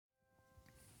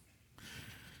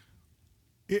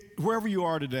Wherever you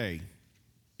are today,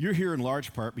 you're here in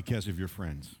large part because of your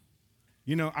friends.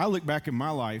 You know, I look back in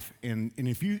my life, and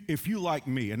if you like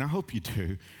me, and I hope you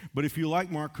do, but if you like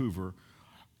Mark Hoover,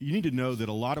 you need to know that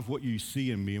a lot of what you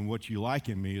see in me and what you like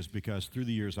in me is because through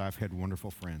the years I've had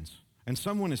wonderful friends. And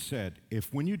someone has said,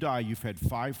 if when you die you've had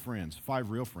 5 friends,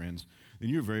 5 real friends, then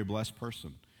you're a very blessed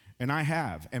person. And I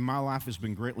have, and my life has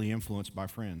been greatly influenced by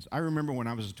friends. I remember when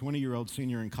I was a 20-year-old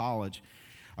senior in college,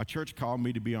 a church called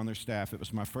me to be on their staff. It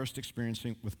was my first experience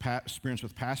with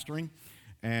pastoring,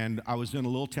 and I was in a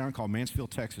little town called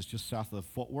Mansfield, Texas, just south of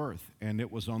Fort Worth, and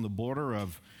it was on the border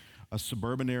of a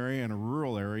suburban area and a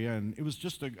rural area, and it was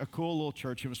just a cool little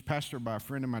church. It was pastored by a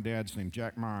friend of my dad's named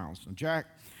Jack Miles, and Jack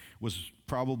was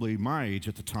probably my age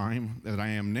at the time that I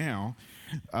am now,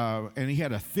 and he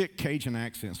had a thick Cajun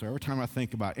accent, so every time I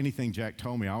think about anything Jack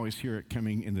told me, I always hear it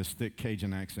coming in this thick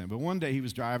Cajun accent. But one day he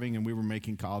was driving, and we were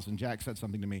making calls, and Jack said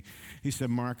something to me. He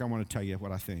said, "Mark, I want to tell you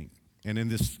what I think." And in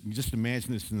this, just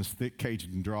imagine this in this thick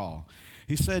Cajun drawl.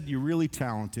 He said, "You're really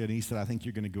talented," and he said, "I think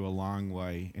you're going to go a long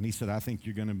way." And he said, I think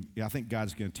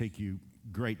God's going to take you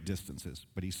great distances.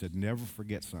 But he said, never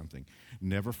forget something.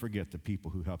 Never forget the people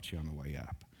who helped you on the way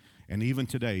up. And even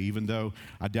today, even though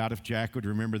I doubt if Jack would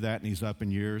remember that, and he's up in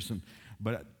years,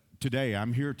 but today,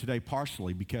 I'm here today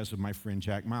partially because of my friend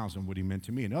Jack Miles and what he meant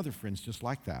to me, and other friends just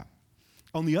like that.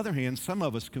 On the other hand, some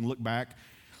of us can look back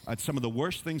at some of the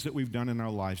worst things that we've done in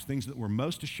our lives, things that we're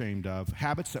most ashamed of,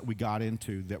 habits that we got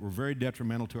into that were very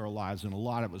detrimental to our lives, and a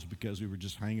lot of it was because we were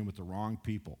just hanging with the wrong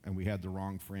people and we had the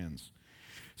wrong friends.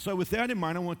 So with that in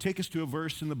mind, I want to take us to a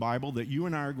verse in the Bible that you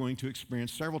and I are going to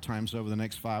experience several times over the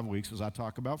next 5 weeks as I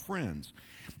talk about friends.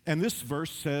 And this verse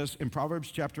says in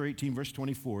Proverbs chapter 18, verse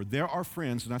 24, there are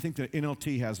friends, and I think the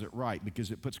NLT has it right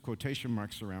because it puts quotation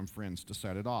marks around friends to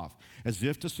set it off, as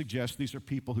if to suggest these are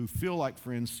people who feel like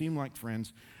friends, seem like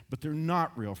friends, but they're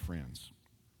not real friends.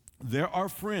 There are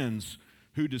friends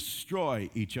who destroy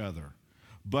each other,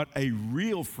 but a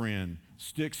real friend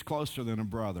sticks closer than a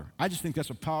brother. I just think that's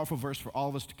a powerful verse for all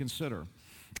of us to consider.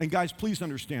 And guys, please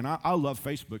understand, I love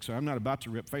Facebook, so I'm not about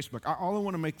to rip Facebook.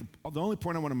 The only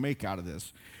point I want to make out of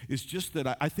this is just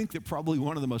that I think that probably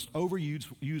one of the most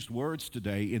overused words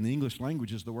today in the English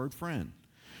language is the word friend.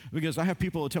 Because I have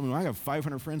people that tell me, well, I have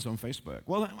 500 friends on Facebook.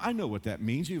 Well, I know what that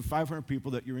means. You have 500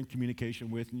 people that you're in communication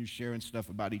with and you're sharing stuff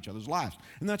about each other's lives.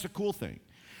 And that's a cool thing.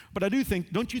 But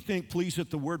don't you think, please,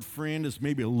 that the word friend is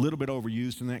maybe a little bit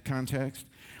overused in that context?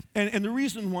 And the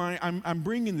reason why I'm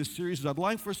bringing this series is I'd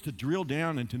like for us to drill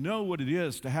down and to know what it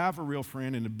is to have a real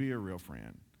friend and to be a real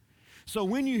friend. So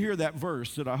when you hear that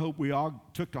verse that I hope we all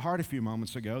took to heart a few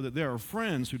moments ago, that there are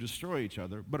friends who destroy each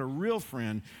other, but a real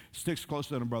friend sticks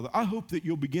closer than a brother, I hope that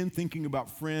you'll begin thinking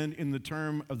about friend in the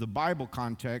term of the Bible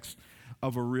context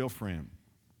of a real friend.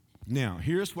 Now,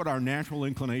 here's what our natural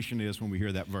inclination is when we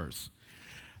hear that verse.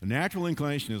 The natural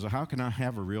inclination is, how can I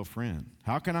have a real friend?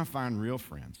 How can I find real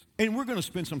friends? And we're going to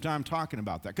spend some time talking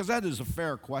about that because that is a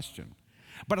fair question.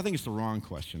 But I think it's the wrong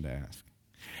question to ask.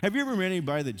 Have you ever met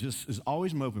anybody that just is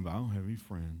always moping about, I don't have any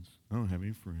friends. I don't have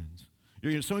any friends.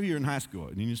 Some of you are in high school,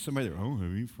 and you're somebody there, I don't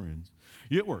have any friends.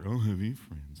 You're at work, I don't have any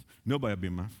friends. Nobody will be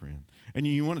my friend. And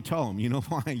you want to tell them, you know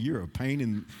why? You're a pain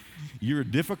and you're a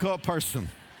difficult person.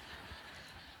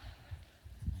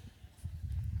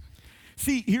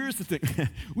 See, here's the thing.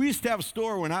 We used to have a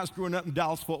store when I was growing up in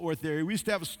Dallas-Fort Worth area. We used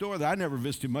to have a store that I never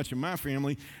visited much in my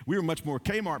family. We were much more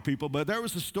Kmart people, but there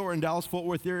was a store in Dallas-Fort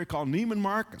Worth area called Neiman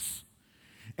Marcus.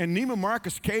 And Neiman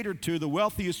Marcus catered to the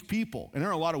wealthiest people. And there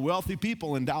are a lot of wealthy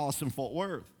people in Dallas and Fort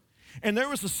Worth. And there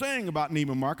was a saying about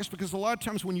Neiman Marcus because a lot of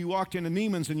times when you walked into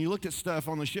Neiman's and you looked at stuff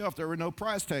on the shelf, there were no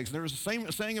price tags. And there was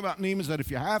a saying about Neiman's that if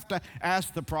you have to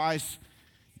ask the price,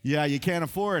 yeah, you can't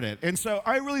afford it. And so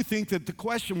I really think that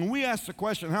when we ask the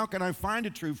question, how can I find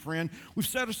a true friend, we've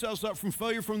set ourselves up from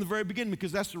failure from the very beginning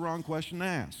because that's the wrong question to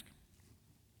ask.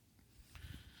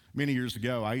 Many years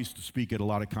ago, I used to speak at a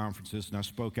lot of conferences, and I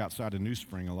spoke outside of New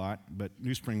Spring a lot, but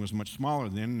New Spring was much smaller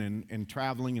then, and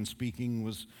traveling and speaking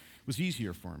was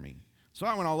easier for me. So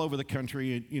I went all over the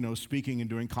country, speaking and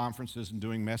doing conferences and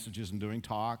doing messages and doing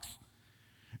talks.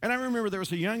 And I remember there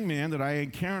was a young man that I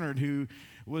encountered who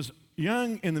was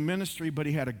young in the ministry, but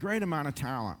he had a great amount of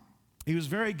talent. He was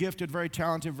very gifted, very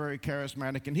talented, very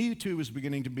charismatic, and he too was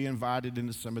beginning to be invited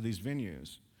into some of these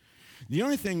venues. The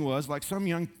only thing was, like some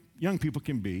young people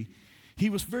can be, he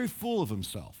was very full of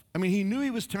himself. I mean, he knew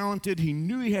he was talented, he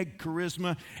knew he had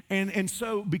charisma, and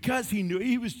so because he knew,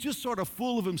 he was just sort of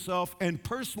full of himself, and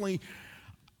personally,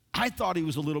 I thought he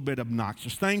was a little bit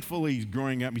obnoxious. Thankfully, he's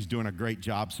growing up, he's doing a great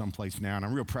job someplace now, and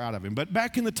I'm real proud of him. But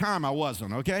back in the time, I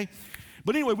wasn't, okay?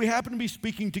 But anyway, we happened to be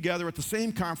speaking together at the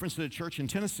same conference at a church in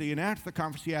Tennessee, and after the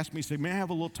conference, he asked me, he said, may I have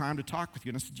a little time to talk with you?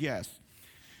 And I said, yes.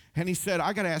 And he said,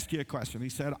 I got to ask you a question. He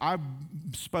said, I've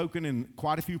spoken in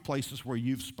quite a few places where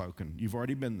you've spoken. You've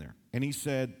already been there. And he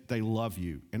said, they love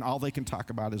you. And all they can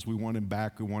talk about is we want him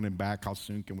back, how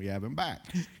soon can we have him back?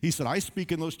 He said, I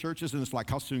speak in those churches, and it's like,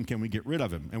 how soon can we get rid of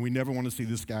him? And we never want to see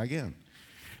this guy again.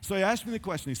 So he asked me the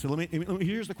question. He said,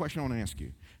 here's the question I want to ask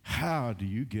you. How do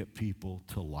you get people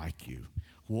to like you?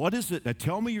 What is it? Now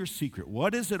tell me your secret.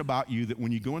 What is it about you that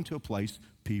when you go into a place,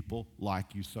 people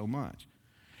like you so much?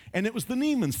 And it was the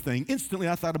Neiman's thing. Instantly,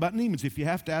 I thought about Neiman's. If you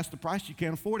have to ask the price, you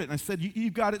can't afford it. And I said, you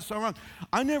got it so wrong.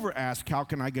 I never ask, how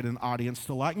can I get an audience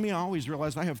to like me? I always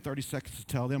realize I have 30 seconds to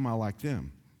tell them I like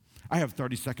them. I have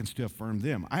 30 seconds to affirm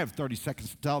them. I have 30 seconds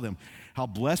to tell them how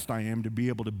blessed I am to be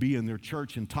able to be in their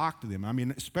church and talk to them. I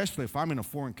mean, especially if I'm in a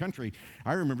foreign country.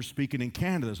 I remember speaking in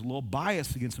Canada. There's a little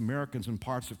bias against Americans in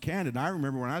parts of Canada. And I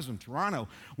remember when I was in Toronto,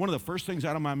 one of the first things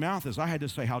out of my mouth is I had to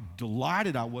say how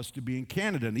delighted I was to be in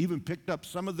Canada, and even picked up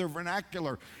some of their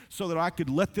vernacular so that I could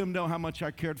let them know how much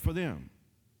I cared for them.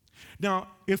 Now,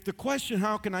 if the question,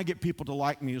 how can I get people to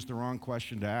like me, is the wrong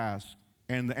question to ask,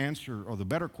 and the answer, or the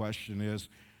better question is,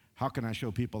 how can I show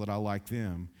people that I like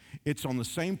them? It's on the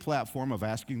same platform of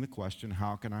asking the question,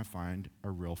 how can I find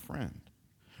a real friend?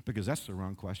 Because that's the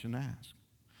wrong question to ask.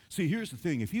 See, here's the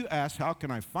thing. If you ask, how can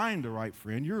I find the right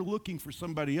friend, you're looking for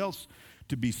somebody else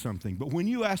to be something. But when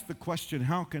you ask the question,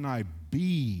 how can I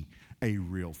be a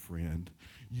real friend,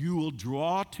 you will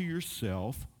draw to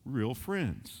yourself real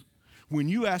friends. When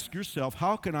you ask yourself,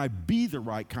 how can I be the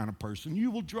right kind of person,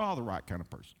 you will draw the right kind of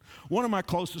person. One of my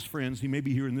closest friends, he may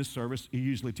be here in this service, he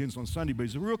usually attends on Sunday, but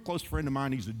he's a real close friend of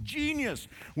mine. He's a genius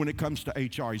when it comes to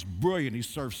HR. He's brilliant. He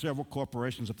served several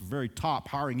corporations at the very top,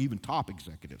 hiring even top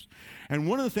executives. And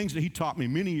one of the things that he taught me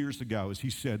many years ago is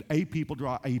he said, A people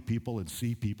draw A people, and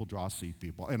C people draw C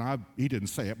people. And he didn't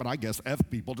say it, but I guess F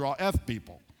people draw F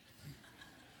people.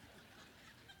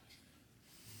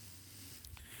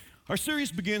 Our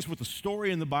series begins with a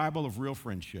story in the Bible of real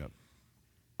friendship.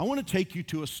 I want to take you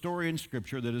to a story in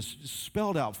Scripture that is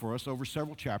spelled out for us over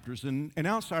several chapters. And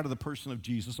outside of the person of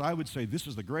Jesus, I would say this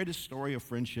is the greatest story of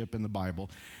friendship in the Bible.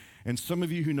 And some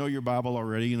of you who know your Bible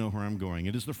already, you know where I'm going.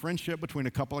 It is the friendship between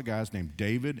a couple of guys named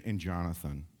David and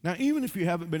Jonathan. Now, even if you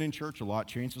haven't been in church a lot,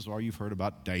 chances are you've heard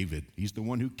about David. He's the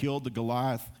one who killed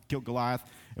Goliath,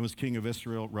 and was king of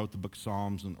Israel, wrote the book of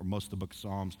Psalms, or most of the book of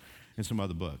Psalms, and some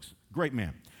other books. Great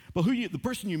man. But the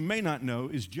person you may not know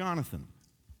is Jonathan.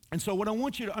 And so what I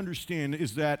want you to understand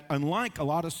is that unlike a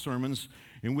lot of sermons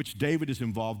in which David is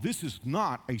involved, this is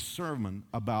not a sermon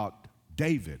about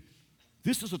David.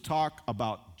 This is a talk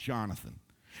about Jonathan.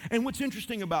 And what's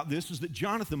interesting about this is that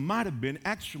Jonathan might have been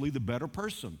actually the better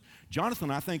person.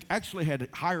 Jonathan, I think, actually had a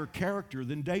higher character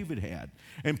than David had.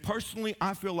 And personally,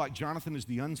 I feel like Jonathan is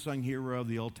the unsung hero of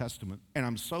the Old Testament, and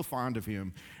I'm so fond of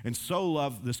him and so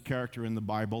love this character in the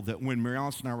Bible that when Mary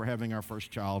Alice and I were having our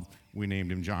first child, we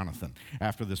named him Jonathan,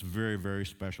 after this very, very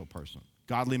special person.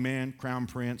 Godly man, crown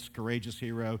prince, courageous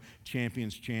hero,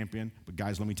 champion's champion. But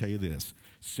guys, let me tell you this.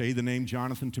 Say the name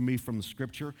Jonathan to me from the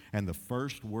Scripture, and the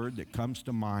first word that comes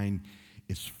to mind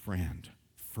is friend.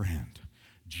 Friend.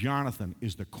 Jonathan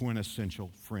is the quintessential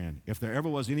friend. If there ever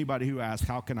was anybody who asked,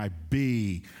 how can I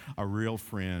be a real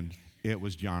friend, it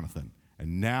was Jonathan.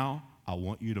 And now I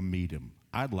want you to meet him.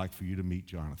 I'd like for you to meet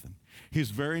Jonathan. His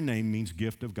very name means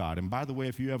gift of God. And by the way,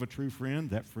 if you have a true friend,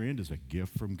 that friend is a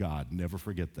gift from God. Never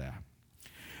forget that.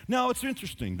 Now, it's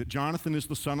interesting that Jonathan is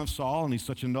the son of Saul, and he's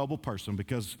such a noble person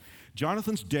because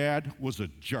Jonathan's dad was a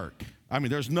jerk. I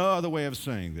mean, there's no other way of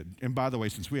saying that. And by the way,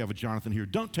 since we have a Jonathan here,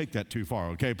 don't take that too far,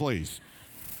 okay, please.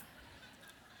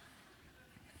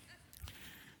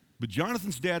 But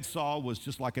Jonathan's dad, Saul, was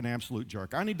just like an absolute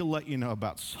jerk. I need to let you know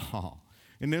about Saul.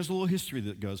 And there's a little history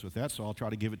that goes with that, so I'll try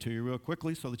to give it to you real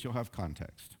quickly so that you'll have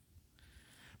context.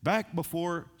 Back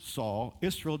before Saul,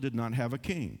 Israel did not have a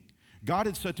king. God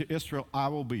had said to Israel, I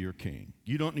will be your king.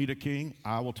 You don't need a king.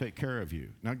 I will take care of you.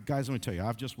 Now, guys, let me tell you,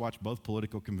 I've just watched both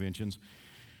political conventions.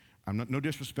 No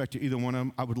disrespect to either one of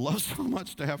them. I would love so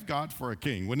much to have God for a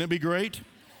king. Wouldn't it be great?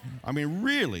 I mean,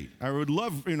 really, I would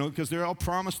love, because they're all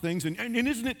promised things. And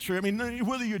isn't it true? I mean,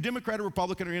 whether you're Democrat or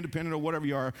Republican or independent or whatever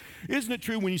you are, isn't it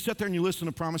true when you sit there and you listen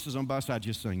to promises on both sides,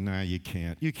 just saying, nah, you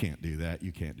can't do that,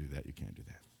 you can't do that, you can't do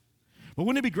that. But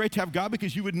wouldn't it be great to have God?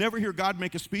 Because you would never hear God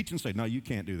make a speech and say, no, you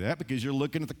can't do that, because you're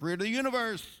looking at the creator of the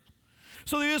universe.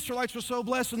 So the Israelites were so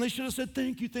blessed, and they should have said,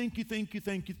 thank you, thank you, thank you,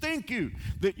 thank you, thank you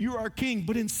that you are king.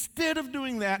 But instead of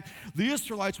doing that, the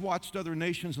Israelites watched other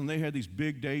nations, and they had these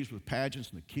big days with pageants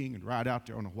and the king and ride out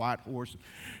there on a white horse.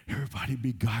 And everybody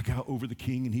be gaga over the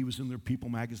king, and he was in their People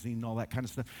magazine and all that kind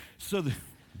of stuff. So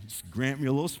just grant me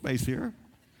a little space here.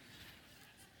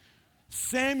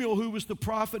 Samuel, who was the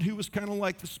prophet, who was kind of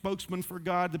like the spokesman for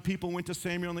God, the people went to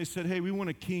Samuel and they said, hey, we want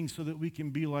a king so that we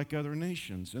can be like other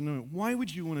nations. And why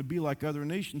would you want to be like other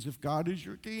nations if God is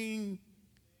your king?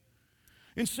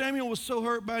 And Samuel was so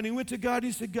hurt by it. He went to God.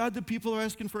 He said, God, the people are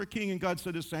asking for a king. And God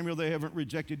said to Samuel, they haven't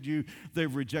rejected you.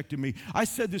 They've rejected me. I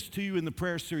said this to you in the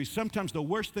prayer series. Sometimes the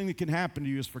worst thing that can happen to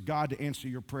you is for God to answer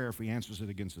your prayer if he answers it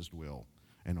against his will.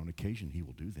 And on occasion, he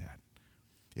will do that.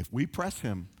 If we press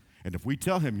him, and if we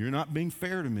tell him, you're not being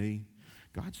fair to me,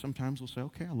 God sometimes will say,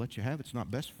 okay, I'll let you have it. It's not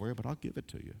best for you, but I'll give it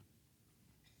to you.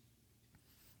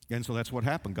 And so that's what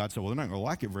happened. God said, well, they're not going to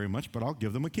like it very much, but I'll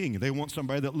give them a king. They want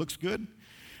somebody that looks good.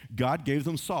 God gave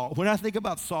them Saul. When I think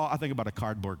about Saul, I think about a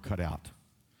cardboard cutout.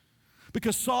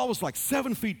 Because Saul was like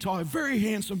 7 feet tall, very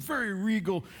handsome, very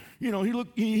regal. You know,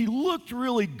 he looked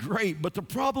really great, but the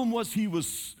problem was he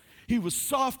was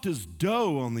soft as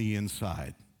dough on the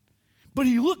inside. But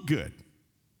he looked good.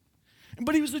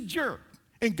 But he was a jerk.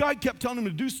 And God kept telling him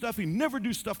to do stuff. He never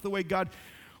do stuff the way God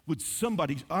would.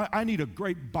 I need a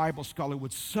great Bible scholar.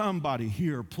 Would somebody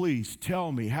here please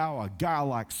tell me how a guy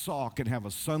like Saul can have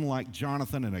a son like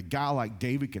Jonathan and a guy like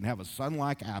David can have a son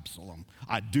like Absalom?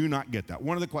 I do not get that.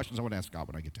 One of the questions I would ask God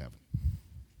when I get to heaven.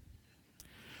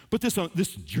 But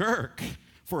this jerk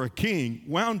for a king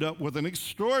wound up with an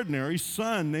extraordinary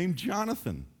son named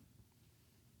Jonathan.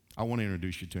 I want to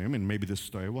introduce you to him, and maybe this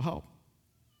story will help.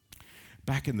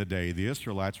 Back in the day, the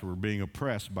Israelites were being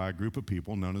oppressed by a group of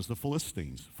people known as the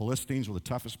Philistines. Philistines were the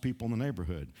toughest people in the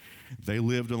neighborhood. They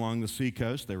lived along the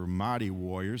seacoast. They were mighty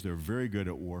warriors. They were very good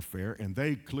at warfare, and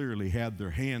they clearly had their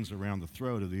hands around the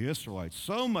throat of the Israelites,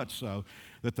 so much so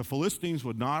that the Philistines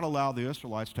would not allow the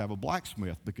Israelites to have a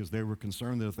blacksmith because they were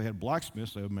concerned that if they had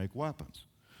blacksmiths, they would make weapons.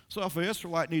 So if an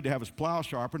Israelite needed to have his plow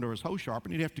sharpened or his hoe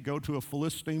sharpened, he'd have to go to a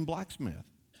Philistine blacksmith.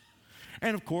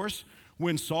 And of course,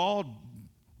 when Saul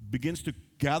begins to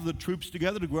gather the troops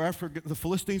together to go after the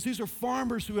Philistines, these are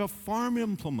farmers who have farm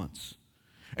implements.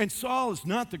 And Saul is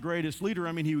not the greatest leader.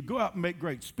 I mean, he would go out and make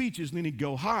great speeches, and then he'd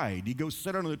go hide. He'd go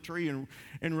sit under the tree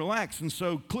and relax. And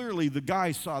so clearly the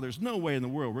guy saw there's no way in the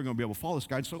world we're going to be able to follow this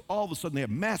guy. And so all of a sudden they have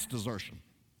mass desertion.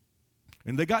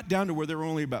 And they got down to where there were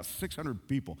only about 600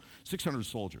 people, 600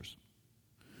 soldiers.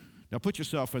 Now put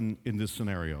yourself in this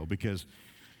scenario, because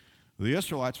the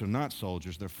Israelites are not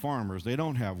soldiers. They're farmers. They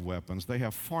don't have weapons. They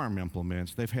have farm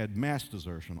implements. They've had mass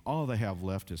desertion. All they have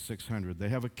left is 600. They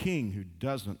have a king who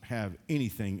doesn't have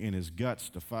anything in his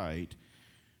guts to fight.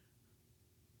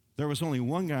 There was only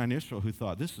one guy in Israel who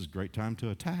thought, this is a great time to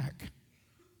attack.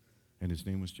 And his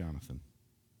name was Jonathan.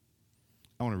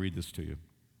 I want to read this to you.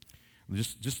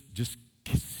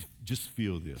 Just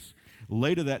feel this.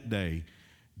 Later that day,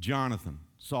 Jonathan,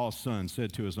 Saul's son,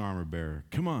 said to his armor bearer,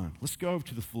 come on, let's go over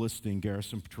to the Philistine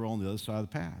garrison patrol on the other side of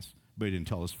the pass. But he didn't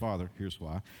tell his father. Here's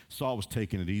why. Saul was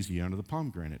taking it easy under the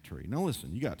pomegranate tree. Now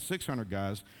listen, you got 600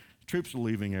 guys. Troops are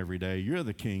leaving every day. You're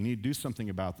the king. You need to do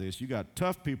something about this. You got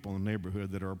tough people in the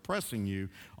neighborhood that are oppressing you.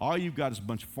 All you've got is a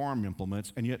bunch of farm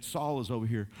implements, and yet Saul is over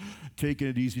here taking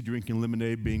it easy, drinking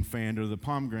lemonade, being fanned under the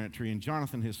pomegranate tree. And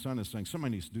Jonathan, his son, is saying,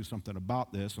 somebody needs to do something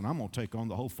about this, and I'm going to take on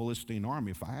the whole Philistine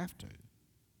army if I have to.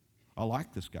 I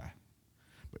like this guy.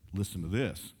 But listen to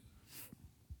this.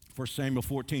 1 Samuel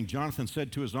 14, Jonathan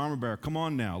said to his armor bearer, come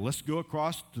on now, let's go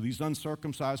across to these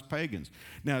uncircumcised pagans.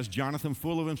 Now, is Jonathan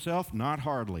full of himself? Not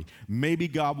hardly. Maybe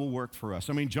God will work for us.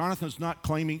 I mean, Jonathan's not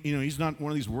claiming, he's not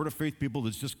one of these word of faith people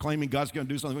that's just claiming God's going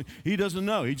to do something. He doesn't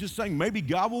know. He's just saying, maybe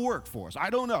God will work for us. I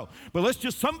don't know. But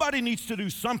somebody needs to do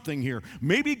something here.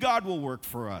 Maybe God will work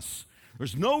for us.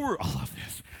 There's no rule. I love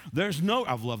this.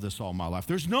 I've loved this all my life.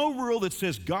 There's no rule that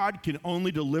says God can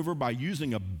only deliver by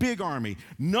using a big army.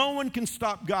 No one can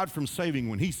stop God from saving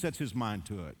when he sets his mind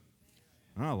to it.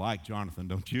 I like Jonathan,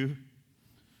 don't you?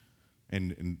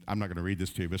 And I'm not going to read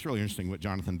this to you, but it's really interesting what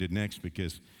Jonathan did next,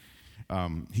 because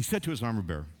he said to his armor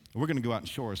bearer, we're going to go out and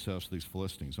show ourselves to these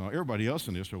Philistines. Now, everybody else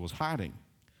in Israel was hiding.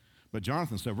 But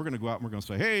Jonathan said, we're going to go out and we're going to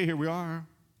say, hey, here we are.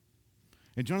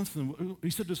 And Jonathan, he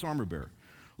said to his armor bearer,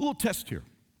 a little test here.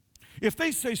 If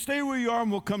they say, stay where you are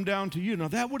and we'll come down to you, now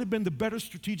that would have been the better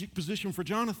strategic position for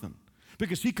Jonathan,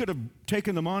 because he could have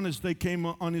taken them on as they came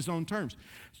on his own terms.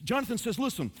 Jonathan says,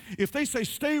 listen, if they say,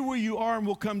 stay where you are and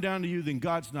we'll come down to you, then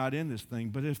God's not in this thing.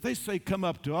 But if they say, come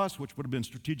up to us, which would have been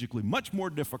strategically much more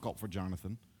difficult for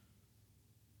Jonathan,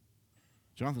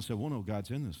 Jonathan said, well, no, God's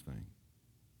in this thing.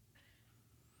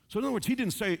 So in other words, he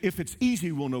didn't say if it's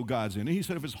easy, we'll know God's in it. He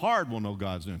said if it's hard, we'll know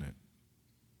God's in it.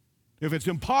 If it's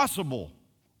impossible,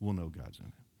 we'll know God's in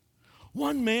it.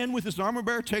 One man with his armor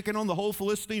bearer taking on the whole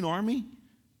Philistine army.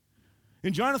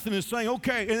 And Jonathan is saying,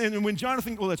 okay, and when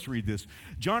Jonathan, well, let's read this.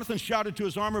 Jonathan shouted to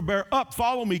his armor bearer, up,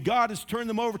 follow me. God has turned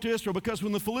them over to Israel. Because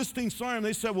when the Philistines saw him,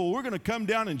 they said, well, we're going to come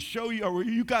down and show you, or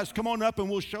you guys come on up and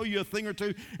we'll show you a thing or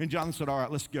two. And Jonathan said, all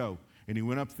right, let's go. And he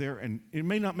went up there, and it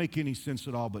may not make any sense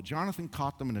at all, but Jonathan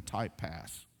caught them in a tight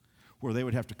pass where they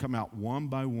would have to come out one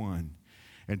by one.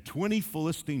 And 20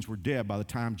 Philistines were dead by the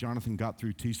time Jonathan got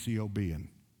through TCOBing.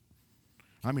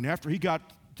 I mean, after he got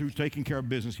through taking care of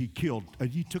business, he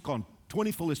took on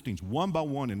 20 Philistines, one by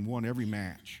one, and won every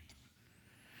match.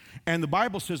 And the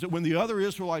Bible says that when the other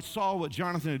Israelites saw what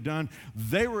Jonathan had done,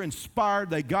 they were inspired.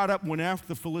 They got up, went after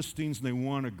the Philistines, and they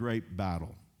won a great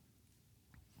battle.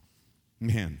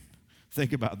 Man,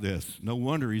 think about this. No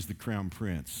wonder he's the crown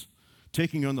prince,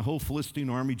 taking on the whole Philistine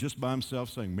army just by himself,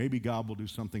 saying, maybe God will do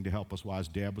something to help us while his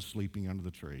dad was sleeping under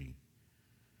the tree.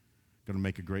 Going to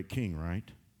make a great king, right?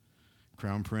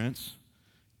 Crown prince.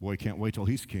 Boy, can't wait till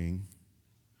he's king.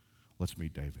 Let's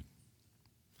meet David.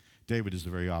 David is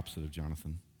the very opposite of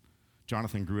Jonathan.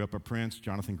 Jonathan grew up a prince.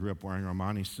 Jonathan grew up wearing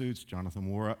Armani suits.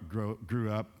 Jonathan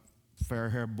grew up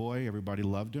fair-haired boy. Everybody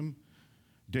loved him.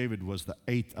 David was the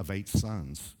 8th of 8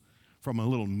 sons from a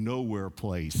little nowhere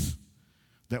place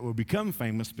that would become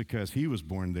famous because he was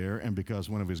born there and because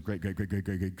one of his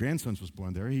great-great-great-great-great-grandsons was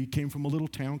born there. He came from a little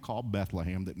town called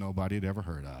Bethlehem that nobody had ever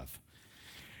heard of.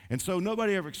 And so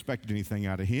nobody ever expected anything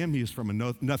out of him. He was from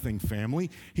a nothing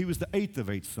family. He was the 8th of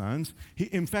 8 sons.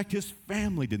 In fact, his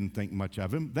family didn't think much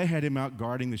of him. They had him out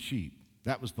guarding the sheep.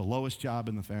 That was the lowest job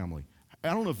in the family. I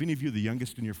don't know if any of you are the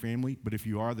youngest in your family, but if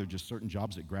you are, there are just certain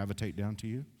jobs that gravitate down to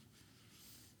you.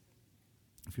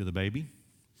 If you're the baby.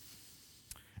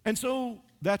 And so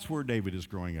that's where David is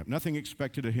growing up. Nothing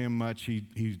expected of him much.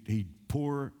 He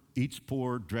poor, eats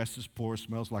poor, dresses poor,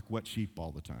 smells like wet sheep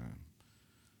all the time.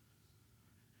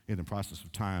 In the process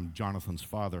of time, Jonathan's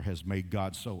father has made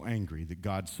God so angry that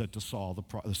God said to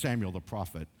Samuel the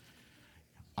prophet,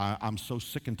 I'm so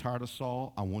sick and tired of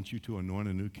Saul, I want you to anoint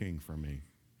a new king for me.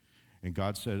 And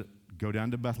God said, go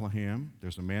down to Bethlehem.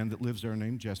 There's a man that lives there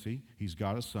named Jesse. He's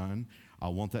got a son. I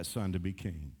want that son to be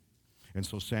king. And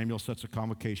so Samuel sets a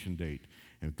convocation date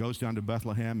and goes down to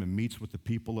Bethlehem and meets with the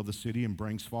people of the city and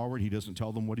brings forward. He doesn't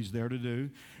tell them what he's there to do,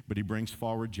 but he brings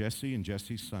forward Jesse and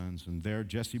Jesse's sons. And there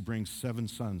Jesse brings 7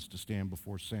 sons to stand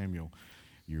before Samuel.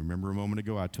 You remember a moment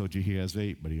ago I told you he has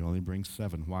 8, but he only brings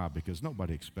 7. Why? Because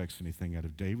nobody expects anything out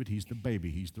of David. He's the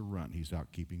baby. He's the runt. He's out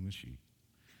keeping the sheep.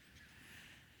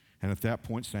 And at that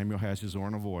point, Samuel has his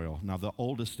horn of oil. Now, the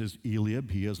oldest is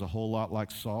Eliab. He is a whole lot like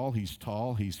Saul. He's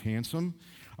tall. He's handsome.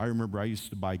 I remember I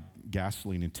used to buy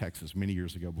gasoline in Texas many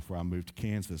years ago before I moved to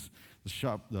Kansas.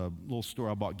 The little store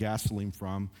I bought gasoline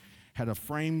from had a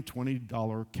framed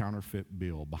 $20 counterfeit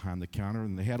bill behind the counter,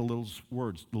 and they had a little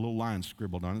line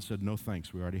scribbled on it that said, no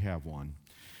thanks, we already have one.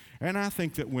 And I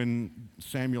think that when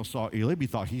Samuel saw Eliab, he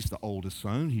thought he's the oldest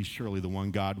son. He's surely the one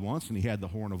God wants. And he had the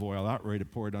horn of oil out ready to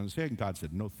pour it on his head. And God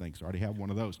said, no thanks, I already have one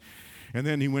of those. And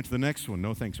then he went to the next one.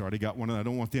 No thanks, I already got one of them. I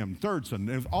don't want them. Third son.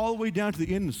 And all the way down to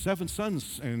the end, the 7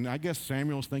 sons. And I guess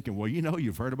Samuel's thinking, well, you know,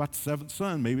 you've heard about the 7th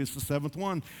son. Maybe it's the 7th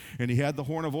one. And he had the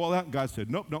horn of oil out. And God said,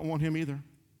 nope, don't want him either.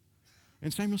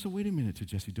 And Samuel said, wait a minute to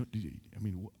Jesse.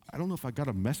 I don't know if I got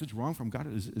a message wrong from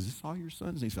God. Is this all your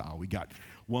sons? And he said, we got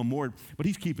one more. But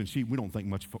he's keeping sheep. We don't think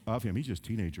much of him. He's just a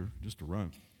teenager, just a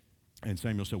runt. And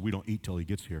Samuel said, we don't eat till he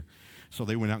gets here. So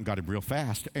they went out and got him real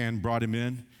fast and brought him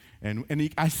in. And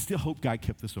I still hope God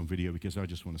kept this on video because I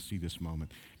just want to see this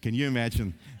moment. Can you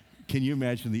imagine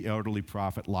the elderly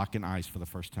prophet locking eyes for the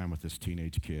first time with this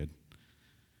teenage kid?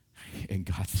 And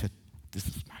God said, this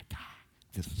is my guy.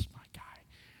 This is my guy.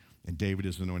 And David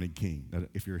is anointed king. Now,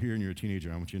 if you're here and you're a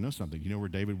teenager, I want you to know something. You know where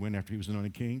David went after he was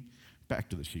anointed king? Back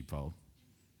to the sheepfold.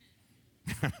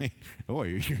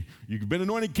 Boy, you've been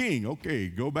anointed king. Okay,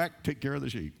 go back, take care of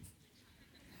the sheep.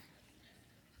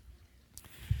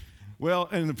 Well,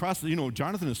 in the process,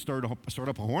 Jonathan has stirred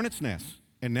up a hornet's nest.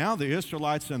 And now the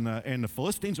Israelites and the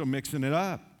Philistines are mixing it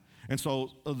up. And so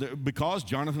because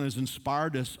Jonathan has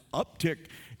inspired this uptick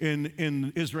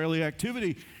in Israeli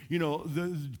activity,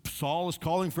 Saul is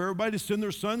calling for everybody to send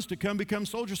their sons to come become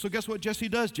soldiers. So guess what Jesse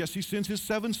does? Jesse sends his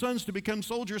 7 sons to become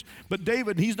soldiers. But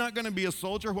David, he's not going to be a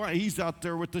soldier. Why? He's out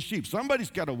there with the sheep. Somebody's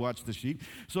got to watch the sheep.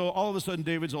 So all of a sudden,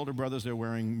 David's older brothers, they're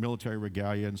wearing military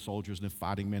regalia and soldiers and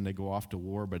fighting men. They go off to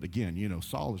war. But again,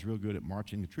 Saul is real good at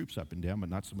marching the troops up and down, but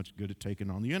not so much good at taking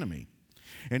on the enemy.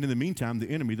 And in the meantime, the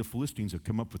enemy, the Philistines, have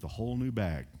come up with a whole new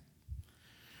bag.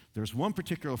 There's one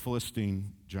particular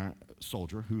Philistine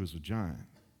soldier who is a giant.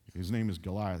 His name is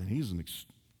Goliath, and he's an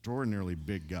extraordinarily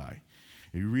big guy.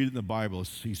 If you read it in the Bible,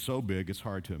 he's so big, it's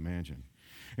hard to imagine.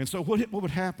 And so what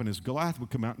would happen is Goliath would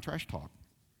come out and trash talk.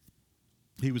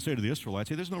 He would say to the Israelites,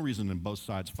 hey, there's no reason in both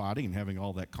sides fighting and having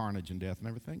all that carnage and death and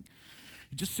everything.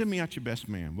 Just send me out your best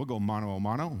man. We'll go mano a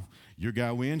mano. Your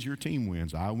guy wins, your team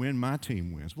wins. I win, my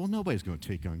team wins. Well, nobody's going to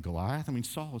take on Goliath. I mean,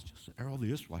 Saul was just, all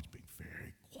the Israelites being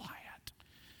very quiet.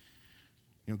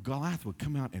 You know, Goliath would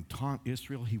come out and taunt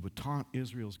Israel. He would taunt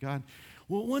Israel's God.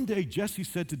 Well, one day, Jesse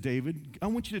said to David, I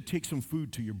want you to take some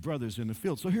food to your brothers in the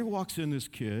field. So here walks in this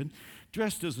kid,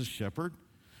 dressed as a shepherd.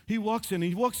 He walks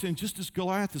in just as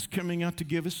Goliath is coming out to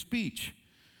give his speech.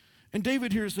 And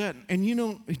David hears that, and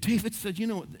David said,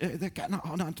 that guy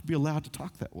ought not to be allowed to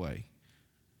talk that way.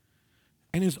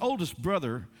 And his oldest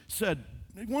brother said,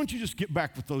 why don't you just get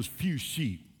back with those few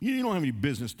sheep? You don't have any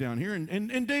business down here.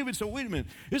 And David said, wait a minute,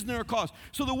 isn't there a cause?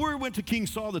 So the word went to King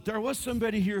Saul that there was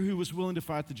somebody here who was willing to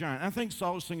fight the giant. I think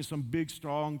Saul was thinking some big,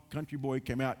 strong country boy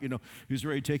came out, who's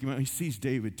ready to take him out. He sees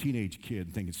David, teenage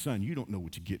kid, thinking, son, you don't know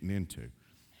what you're getting into.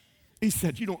 He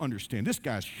said, you don't understand. This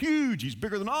guy's huge. He's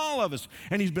bigger than all of us.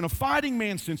 And he's been a fighting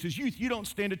man since his youth. You don't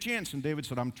stand a chance. And David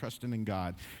said, I'm trusting in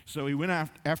God. So he went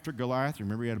after Goliath.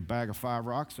 Remember, he had a bag of 5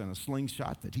 rocks and a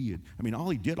slingshot that all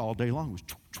he did all day long was,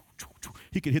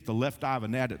 he could hit the left eye of a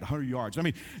gnat at 100 yards. I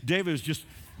mean, David was just,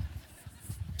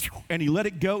 and he let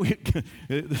it go.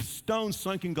 The stone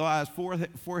sunk in Goliath's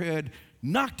forehead,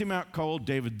 knocked him out cold.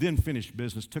 David then finished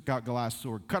business, took out Goliath's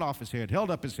sword, cut off his head, held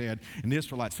up his head, and the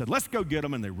Israelites said, let's go get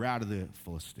him, and they routed the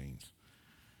Philistines.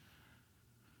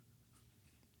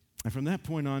 And from that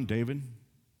point on, David,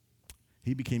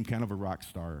 he became kind of a rock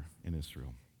star in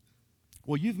Israel.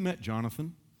 Well, you've met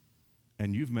Jonathan,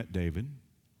 and you've met David.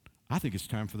 I think it's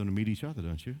time for them to meet each other,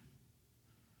 don't you?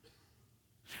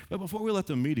 But before we let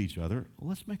them meet each other,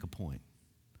 let's make a point.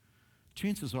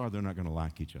 Chances are they're not going to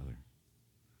like each other.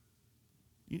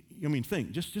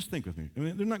 Just think with me.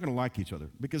 They're not going to like each other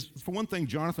because, for one thing,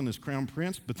 Jonathan is crown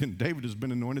prince, but then David has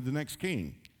been anointed the next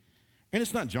king. And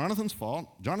it's not Jonathan's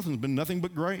fault. Jonathan's been nothing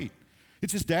but great.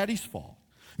 It's his daddy's fault.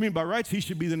 By rights, he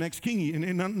should be the next king.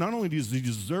 And not only does he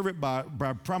deserve it by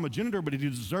primogeniture, but he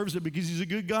deserves it because he's a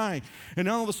good guy. And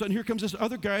all of a sudden, here comes this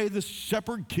other guy, this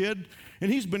shepherd kid,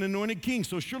 and he's been anointed king.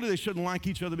 So surely they shouldn't like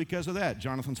each other because of that.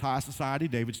 Jonathan's high society.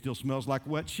 David still smells like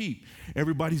wet sheep.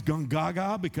 Everybody's gone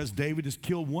gaga because David has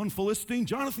killed 1 Philistine.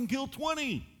 Jonathan killed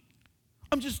 20.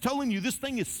 I'm just telling you, this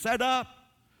thing is set up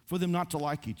for them not to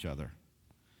like each other.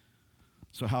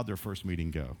 So how'd their first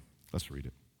meeting go? Let's read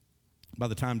it. By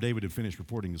the time David had finished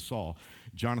reporting to Saul,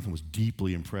 Jonathan was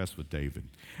deeply impressed with David.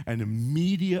 An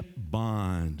immediate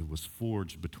bond was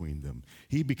forged between them.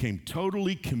 He became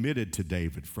totally committed to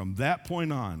David. From that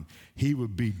point on, he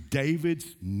would be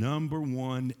David's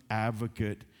 #1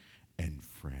 advocate and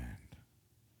friend.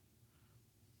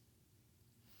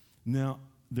 Now,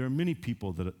 there are many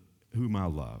people whom I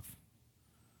love,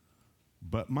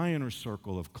 but my inner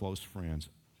circle of close friends,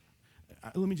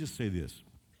 let me just say this.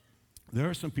 There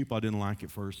are some people I didn't like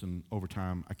at first, and over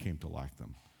time, I came to like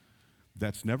them.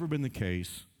 That's never been the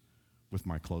case with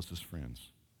my closest friends.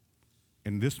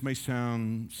 And this may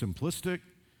sound simplistic,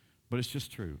 but it's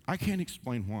just true. I can't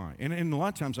explain why. And a lot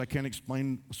of times, I can't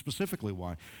explain specifically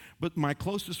why. But my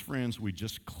closest friends, we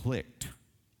just clicked.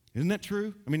 Isn't that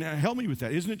true? Help me with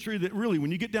that. Isn't it true that really,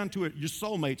 when you get down to it, your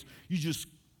soulmates, you just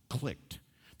clicked?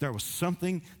 There was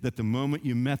something that the moment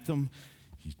you met them,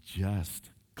 you just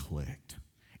clicked.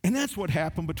 And that's what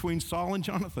happened between Saul and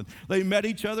Jonathan. They met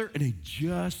each other, and they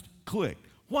just clicked.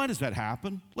 Why does that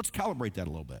happen? Let's calibrate that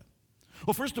a little bit.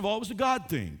 Well, first of all, it was a God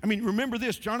thing. Remember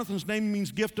this. Jonathan's name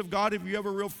means gift of God. If you have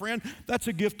a real friend, that's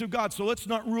a gift of God. So let's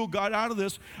not rule God out of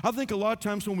this. I think a lot of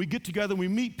times when we get together and we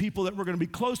meet people that we're going to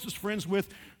be closest friends with,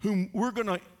 whom we're going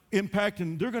to impact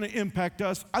and they're going to impact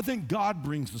us, I think God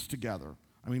brings us together.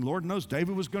 Lord knows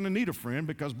David was going to need a friend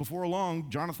because before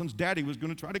long, Jonathan's daddy was going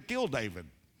to try to kill David.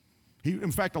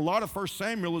 In fact, a lot of 1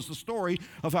 Samuel is the story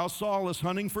of how Saul is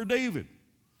hunting for David.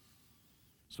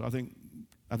 So I think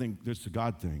it's a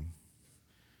God thing.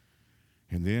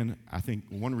 And then I think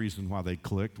one reason why they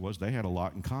clicked was they had a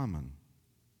lot in common.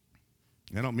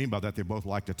 I don't mean by that they both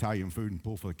liked Italian food and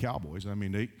pull for the Cowboys.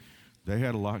 They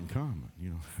had a lot in common,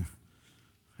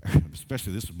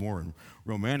 Especially this is more in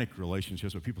romantic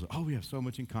relationships where people say, oh, we have so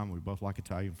much in common. We both like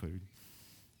Italian food.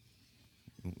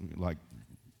 Like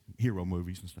hero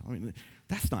movies and stuff.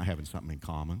 That's not having something in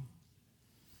common.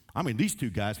 These two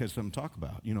guys had something to talk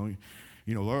about.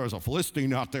 There was a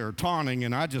Philistine out there taunting,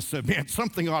 and I just said, man,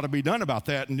 something ought to be done about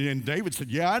that. And David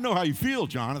said, yeah, I know how you feel,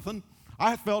 Jonathan.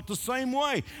 I felt the same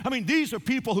way. I mean, these are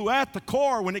people who at the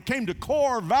core, when it came to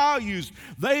core values,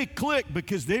 they clicked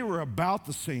because they were about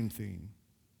the same thing.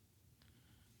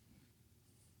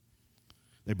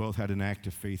 They both had an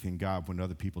active faith in God when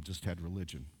other people just had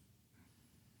religion.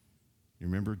 You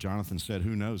remember Jonathan said,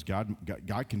 who knows, God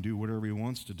can do whatever he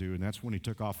wants to do, and that's when he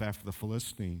took off after the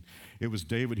Philistine. It was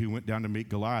David who went down to meet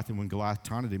Goliath, and when Goliath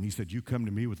taunted him, he said, you come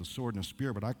to me with a sword and a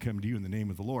spear, but I come to you in the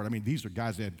name of the Lord. I mean, these are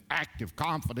guys that had active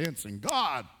confidence in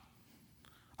God.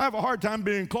 I have a hard time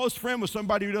being a close friend with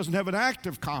somebody who doesn't have an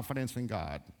active confidence in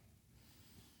God.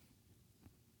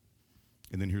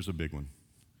 And then here's a big one.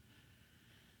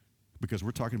 Because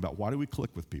we're talking about why do we click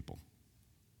with people?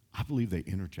 I believe they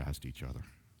energized each other.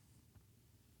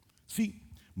 See,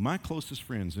 my closest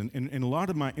friends, and a lot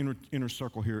of my inner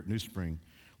circle here at New Spring,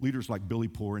 leaders like Billy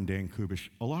Poore and Dan Kubish,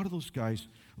 a lot of those guys,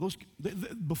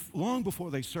 long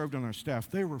before they served on our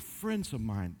staff, they were friends of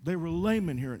mine. They were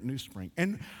laymen here at New Spring.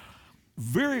 And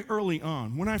very early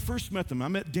on, when I first met them, I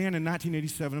met Dan in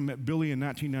 1987, I met Billy in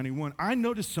 1991, I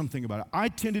noticed something about it. I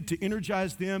tended to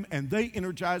energize them, and they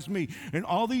energized me. And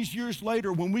all these years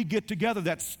later, when we get together,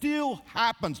 that still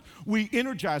happens. We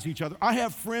energize each other. I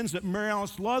have friends that Mary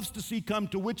Alice loves to see come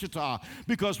to Wichita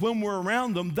because when we're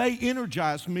around them, they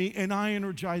energize me, and I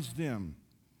energize them.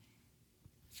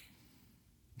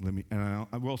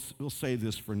 We'll save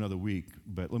this for another week,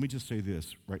 but let me just say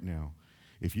this right now.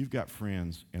 If you've got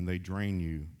friends and they drain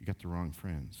you, you got the wrong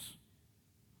friends.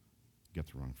 You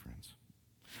got the wrong friends.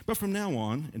 But from now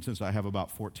on, and since I have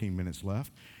about 14 minutes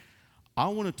left, I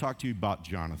want to talk to you about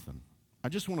Jonathan. I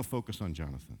just want to focus on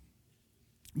Jonathan.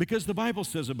 Because the Bible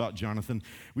says about Jonathan,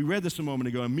 we read this a moment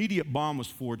ago, immediate bond was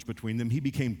forged between them. He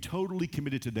became totally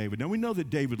committed to David. Now, we know that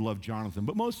David loved Jonathan,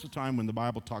 but most of the time when the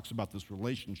Bible talks about this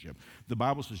relationship, the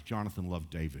Bible says Jonathan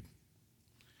loved David.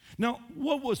 Now,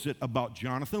 what was it about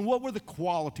Jonathan? What were the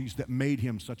qualities that made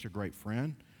him such a great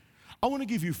friend? I want to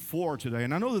give you 4 today,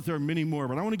 and I know that there are many more,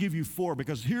 but I want to give you 4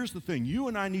 because here's the thing. You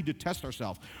and I need to test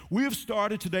ourselves. We have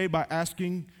started today by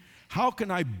asking, how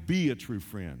can I be a true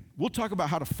friend? We'll talk about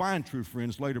how to find true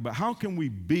friends later, but how can we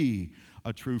be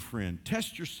a true friend?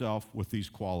 Test yourself with these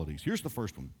qualities. Here's the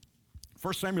first one.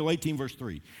 1 Samuel 18, verse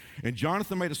 3. And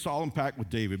Jonathan made a solemn pact with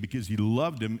David because he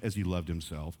loved him as he loved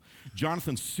himself.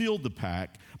 Jonathan sealed the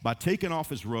pact by taking off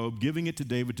his robe, giving it to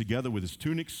David together with his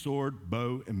tunic, sword,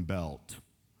 bow, and belt.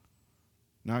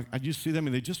 Now, I just see them,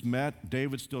 and they just met.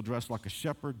 David's still dressed like a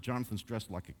shepherd. Jonathan's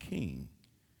dressed like a king.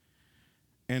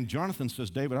 And Jonathan says,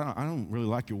 David, I don't really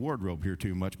like your wardrobe here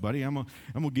too much, buddy. I'm going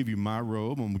to give you my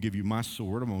robe. I'm going to give you my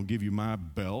sword. I'm going to give you my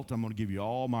belt. I'm going to give you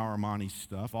all my Armani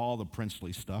stuff, all the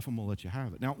princely stuff. I'm going to let you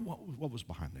have it. Now, what was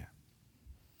behind that?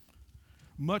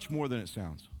 Much more than it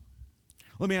sounds.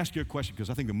 Let me ask you a question, because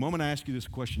I think the moment I ask you this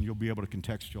question, you'll be able to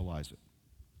contextualize it.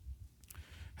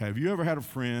 Have you ever had a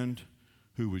friend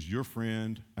who was your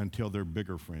friend until their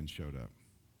bigger friends showed up?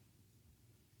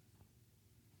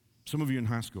 Some of you in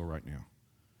high school right now.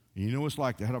 And you know what it's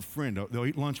like to have a friend. They'll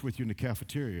eat lunch with you in the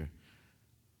cafeteria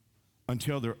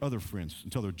until their other friends,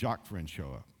 until their jock friends show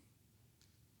up.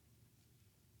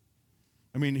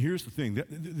 I mean, here's the thing.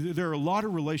 There are a lot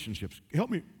of relationships.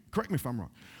 Correct me if I'm wrong.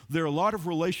 There are a lot of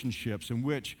relationships in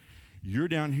which you're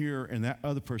down here and that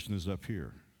other person is up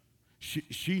here.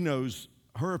 She knows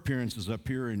her appearance is up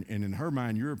here, and in her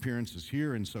mind, your appearance is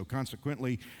here, and so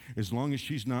consequently, as long as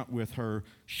she's not with her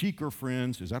chicer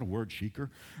friends, is that a word, chicer?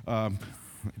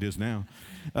 It is now.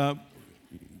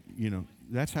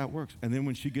 That's how it works. And then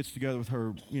when she gets together with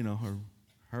her,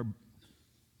 her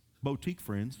boutique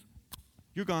friends,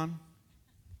 you're gone.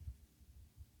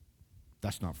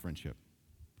 That's not friendship.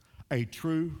 A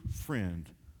true friend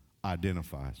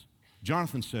identifies.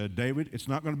 Jonathan said, David, it's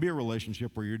not going to be a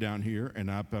relationship where you're down here and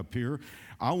I'm up here.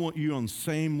 I want you on the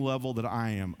same level that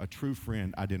I am. A true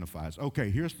friend identifies.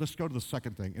 Okay, let's go to the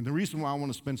second thing. And the reason why I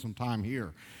want to spend some time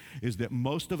here is that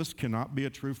most of us cannot be a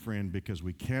true friend because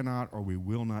we cannot or we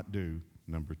will not do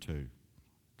number 2.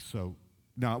 So,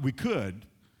 now we could,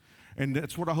 and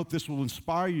that's what I hope this will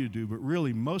inspire you to do, but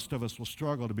really most of us will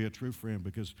struggle to be a true friend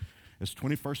because as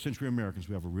 21st century Americans,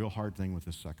 we have a real hard thing with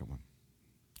this second one.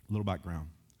 A little background.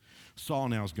 Saul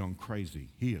now has gone crazy.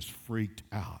 He is freaked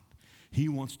out. He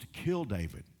wants to kill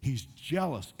David. He's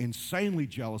jealous, insanely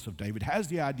jealous of David, has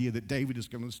the idea that David is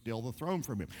going to steal the throne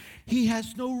from him. He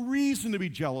has no reason to be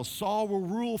jealous. Saul will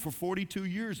rule for 42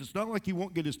 years. It's not like he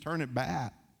won't get his turn at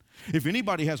bat. If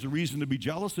anybody has a reason to be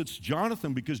jealous, it's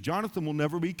Jonathan, because Jonathan will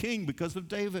never be king because of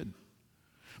David.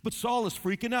 But Saul is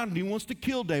freaking out and he wants to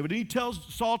kill David. And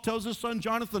Saul tells his son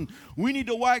Jonathan, we need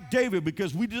to whack David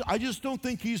because I just don't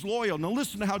think he's loyal. Now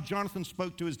listen to how Jonathan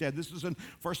spoke to his dad. This is in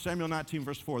 1 Samuel 19,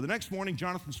 verse 4. The next morning,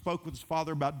 Jonathan spoke with his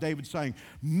father about David, saying,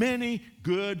 many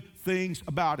good things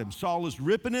about him. Saul is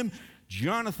ripping him.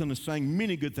 Jonathan is saying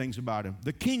many good things about him.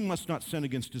 The king must not sin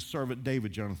against his servant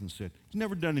David, Jonathan said. He's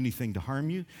never done anything to harm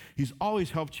you. He's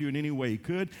always helped you in any way he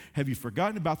could. Have you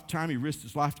forgotten about the time he risked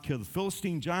his life to kill the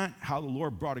Philistine giant? How the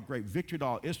Lord brought a great victory to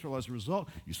all Israel as a result?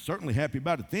 You're certainly happy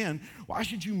about it then. Why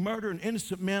should you murder an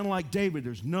innocent man like David?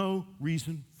 There's no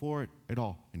reason for it at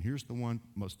all. And here's the one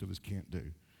most of us can't do.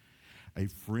 A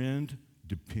friend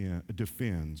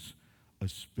defends,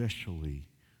 especially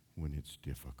when it's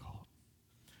difficult.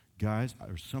 Guys,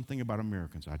 there's something about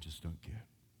Americans I just don't get.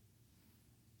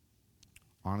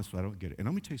 Honestly, I don't get it. And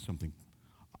let me tell you something.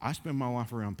 I spend my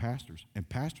life around pastors, and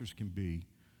pastors can be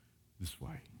this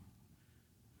way.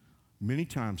 Many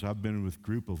times I've been with a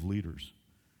group of leaders,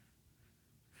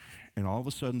 and all of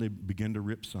a sudden they begin to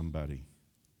rip somebody.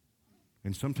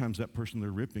 And sometimes that person they're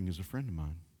ripping is a friend of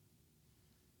mine.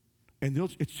 And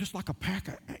it's just like a pack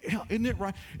of, isn't it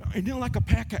right? Isn't it like a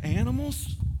pack of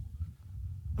animals?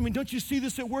 I mean, don't you see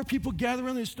this at work? People gather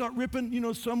around and they start ripping,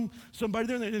 somebody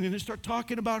there, and they start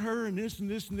talking about her and this and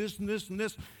this and this and this and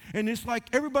this. And it's like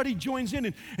everybody joins in.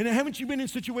 And haven't you been in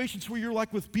situations where you're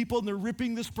like with people and they're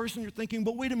ripping this person? You're thinking,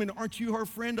 but wait a minute, aren't you her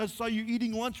friend? I saw you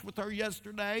eating lunch with her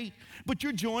yesterday. But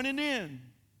you're joining in.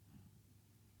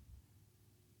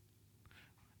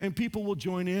 And people will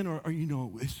join in, or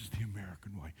this is the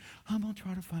American way. I'm going to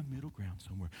try to find middle ground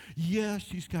somewhere. Yeah,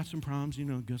 she's got some problems,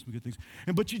 got some good things.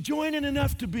 But you join in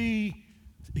enough to be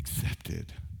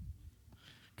accepted.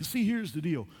 Because see, here's the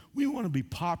deal. We want to be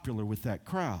popular with that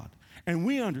crowd. And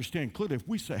we understand clearly if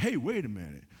we say, hey, wait a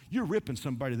minute, you're ripping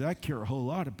somebody that I care a whole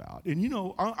lot about. And,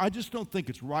 I just don't think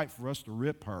it's right for us to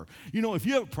rip her. If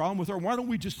you have a problem with her, why don't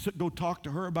we just go talk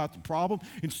to her about the problem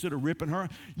instead of ripping her?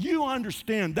 You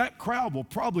understand that crowd will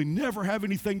probably never have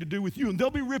anything to do with you, and they'll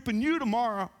be ripping you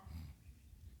tomorrow.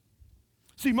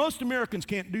 See, most Americans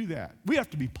can't do that. We have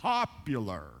to be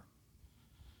popular.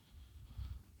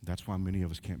 That's why many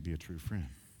of us can't be a true friend.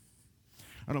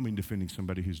 I don't mean defending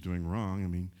somebody who's doing wrong. I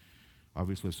mean,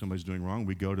 obviously, if somebody's doing wrong,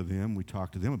 we go to them, we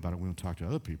talk to them about it, we don't talk to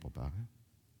other people about it.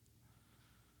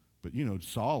 But,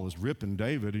 Saul is ripping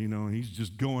David, and he's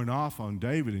just going off on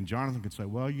David, and Jonathan can say,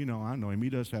 well, I know him, he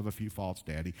does have a few faults,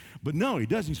 Daddy. But no, he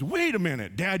doesn't. He says, wait a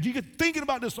minute, Dad, you get thinking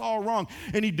about this all wrong.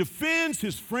 And he defends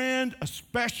his friend,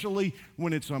 especially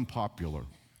when it's unpopular.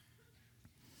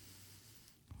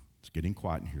 It's getting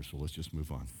quiet in here, so let's just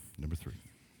move on. Number 3.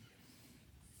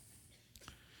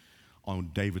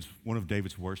 On one of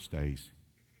David's worst days.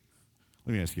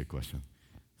 Let me ask you a question.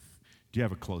 Do you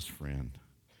have a close friend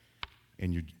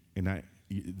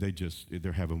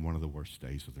they're having one of the worst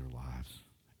days of their lives,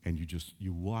 and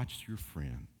you watch your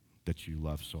friend that you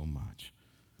love so much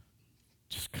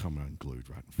just come unglued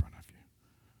right in front of you?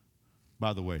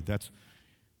 By the way,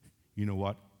 you know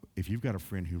what? If you've got a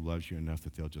friend who loves you enough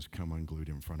that they'll just come unglued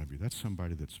in front of you, that's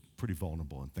somebody that's pretty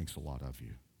vulnerable and thinks a lot of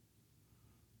you.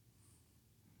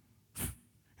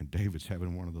 And David's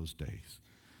having one of those days.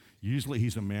 Usually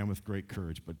he's a man with great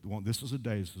courage, but this is a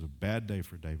bad day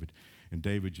for David, and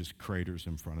David just craters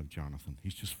in front of Jonathan.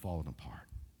 He's just falling apart.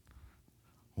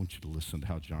 I want you to listen to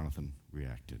how Jonathan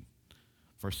reacted.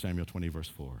 1 Samuel 20, verse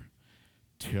 4.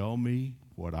 Tell me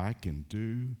what I can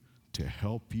do to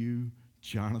help you,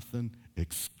 Jonathan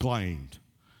exclaimed.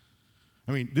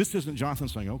 I mean, this isn't Jonathan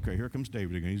saying, okay, here comes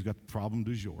David again. He's got the problem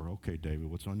du jour. Okay, David,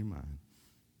 what's on your mind?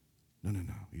 No.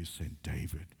 He's saying,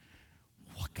 David,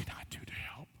 what can I do to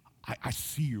help? I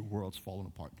see your world's falling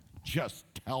apart. Just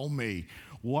tell me,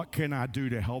 what can I do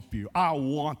to help you? I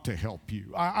want to help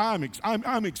you.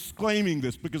 I'm exclaiming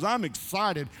this because I'm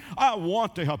excited. I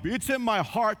want to help you. It's in my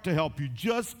heart to help you.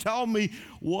 Just tell me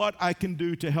what I can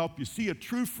do to help you. See, a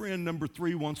true friend, number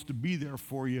 3, wants to be there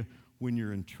for you when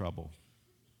you're in trouble.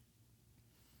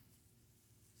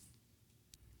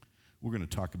 We're going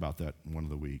to talk about that in one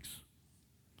of the weeks.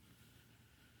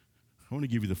 I want to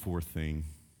give you the 4th thing.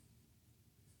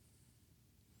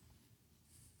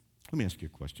 Let me ask you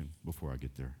a question before I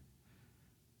get there.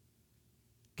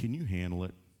 Can you handle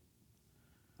it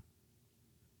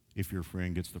if your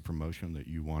friend gets the promotion that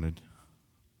you wanted?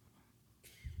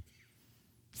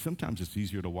 Sometimes it's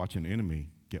easier to watch an enemy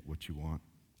get what you want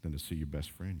than to see your best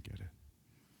friend get it.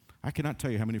 I cannot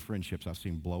tell you how many friendships I've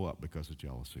seen blow up because of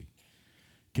jealousy.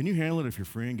 Can you handle it if your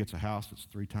friend gets a house that's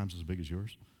 3 times as big as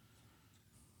yours?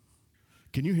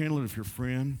 Can you handle it if your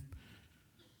friend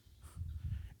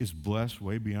is blessed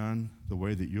way beyond the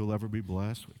way that you'll ever be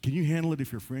blessed? Can you handle it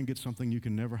if your friend gets something you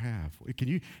can never have? Can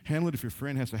you handle it if your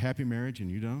friend has a happy marriage and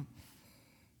you don't?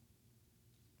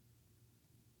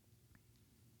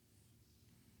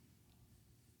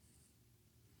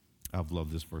 I've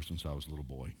loved this verse since I was a little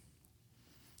boy.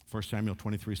 1 Samuel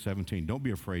 23:17. Don't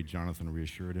be afraid, Jonathan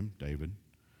reassured him, David.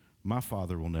 My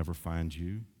father will never find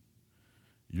you.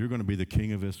 You're going to be the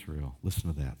king of Israel.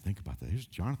 Listen to that. Think about that. Here's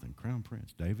Jonathan, crown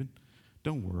prince. David,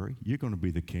 don't worry. You're going to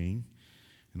be the king,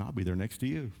 and I'll be there next to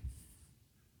you.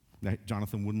 Now,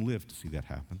 Jonathan wouldn't live to see that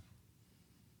happen.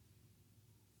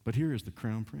 But here is the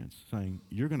crown prince saying,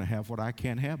 you're going to have what I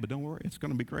can't have, but don't worry. It's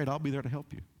going to be great. I'll be there to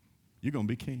help you. You're going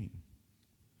to be king.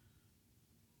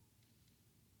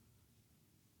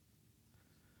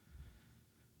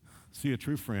 See, a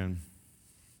true friend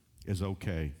is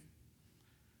okay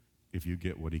if you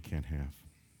get what he can't have.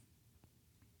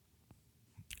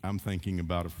 I'm thinking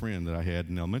about a friend that I had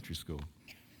in elementary school.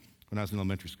 When I was in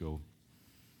elementary school,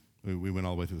 we went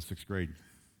all the way through the 6th grade.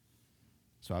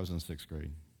 So I was in the 6th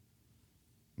grade.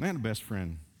 And I had a best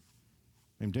friend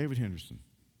named David Henderson.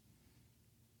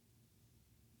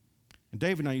 And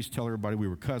David and I used to tell everybody we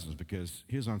were cousins because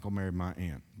his uncle married my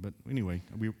aunt. But anyway,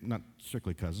 we were not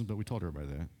strictly cousins, but we told everybody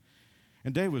that.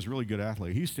 And Dave was a really good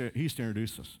athlete. He used to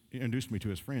introduce me to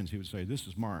his friends. He would say, this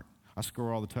is Mark. I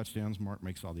score all the touchdowns. Mark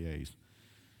makes all the A's.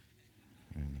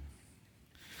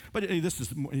 But this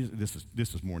is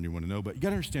more than you want to know. But you got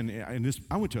to understand,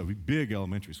 I went to a big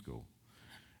elementary school.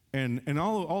 And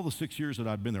all the 6 years that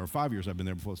I'd been there, or 5 years I'd been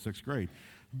there before the 6th grade,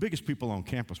 the biggest people on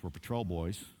campus were patrol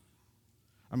boys.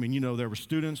 I mean, there were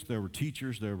students, there were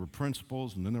teachers, there were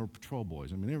principals, and then there were patrol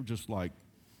boys. I mean, they were just like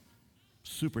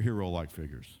superhero-like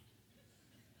figures.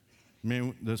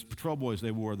 Man, those patrol boys, they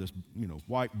wore this,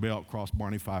 white belt, cross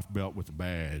Barney Fife belt with a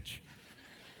badge.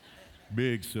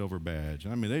 Big silver badge.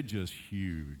 I mean, they're just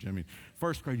huge. I mean,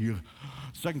 1st grade,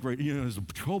 2nd grade, as a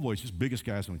patrol boy, it's just biggest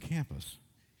guys on campus.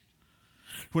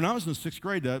 When I was in the 6th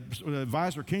grade, the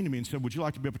advisor came to me and said, would you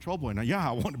like to be a patrol boy? Now, yeah,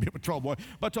 I want to be a patrol boy.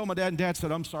 But I told my dad, and Dad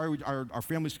said, I'm sorry, our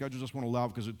family schedule just won't allow it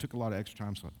because it took a lot of extra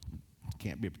time, so I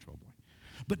can't be a patrol boy.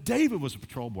 But David was a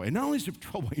patrol boy. And not only is he a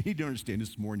patrol boy, you need to understand this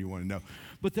is more than you want to know,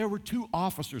 but there were 2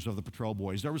 officers of the patrol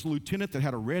boys. There was a lieutenant that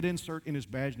had a red insert in his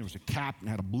badge, and there was a captain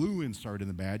that had a blue insert in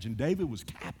the badge, and David was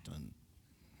captain.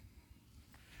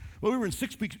 Well, we were in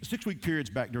 6-week periods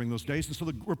back during those days, and so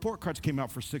the report cards came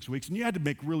out for 6 weeks, and you had to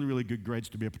make really, really good grades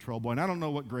to be a patrol boy. And I don't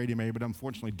know what grade he made, but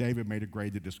unfortunately, David made a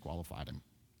grade that disqualified him.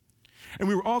 And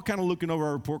we were all kind of looking over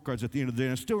our report cards at the end of the day.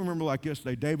 And I still remember like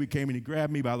yesterday, David came and he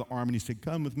grabbed me by the arm and he said,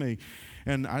 come with me.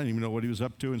 And I didn't even know what he was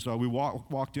up to. And so we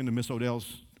walked into Miss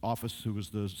Odell's office, who was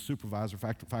the supervisor,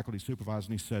 faculty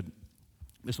supervisor, and he said,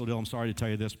 Miss Odell, I'm sorry to tell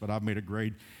you this, but I've made a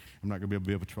grade. I'm not going to be able to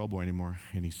be a patrol boy anymore.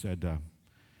 And he said, I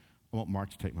want Mark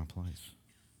to take my place.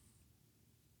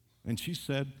 And she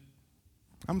said,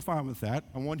 I'm fine with that.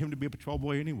 I want him to be a patrol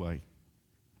boy anyway.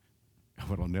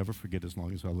 What I'll never forget as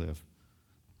long as I live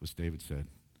was David said,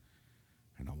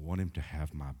 and I want him to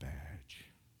have my badge.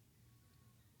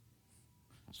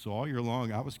 So all year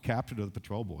long, I was captain of the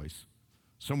patrol boys.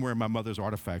 Somewhere in my mother's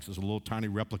artifacts is a little tiny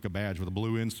replica badge with a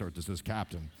blue insert that says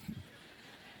captain.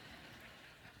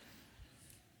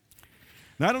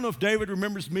 Now, I don't know if David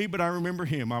remembers me, but I remember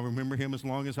him. I remember him as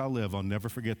long as I live. I'll never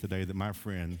forget the day that my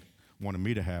friend wanted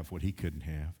me to have what he couldn't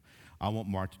have. I want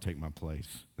Mark to take my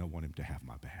place, and I want him to have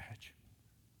my badge.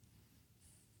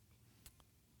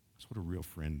 That's what a real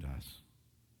friend does.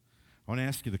 I want to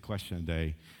ask you the question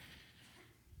today.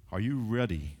 Are you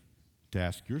ready to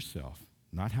ask yourself,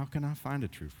 not how can I find a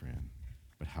true friend,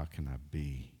 but how can I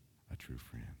be a true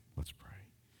friend? Let's pray.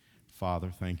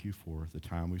 Father, thank you for the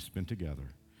time we've spent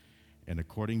together. And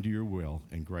according to your will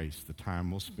and grace, the time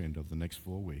we'll spend over the next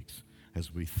 4 weeks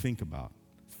as we think about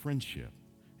friendship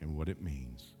and what it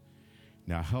means.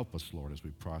 Now help us, Lord, as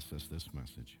we process this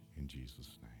message in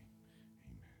Jesus' name.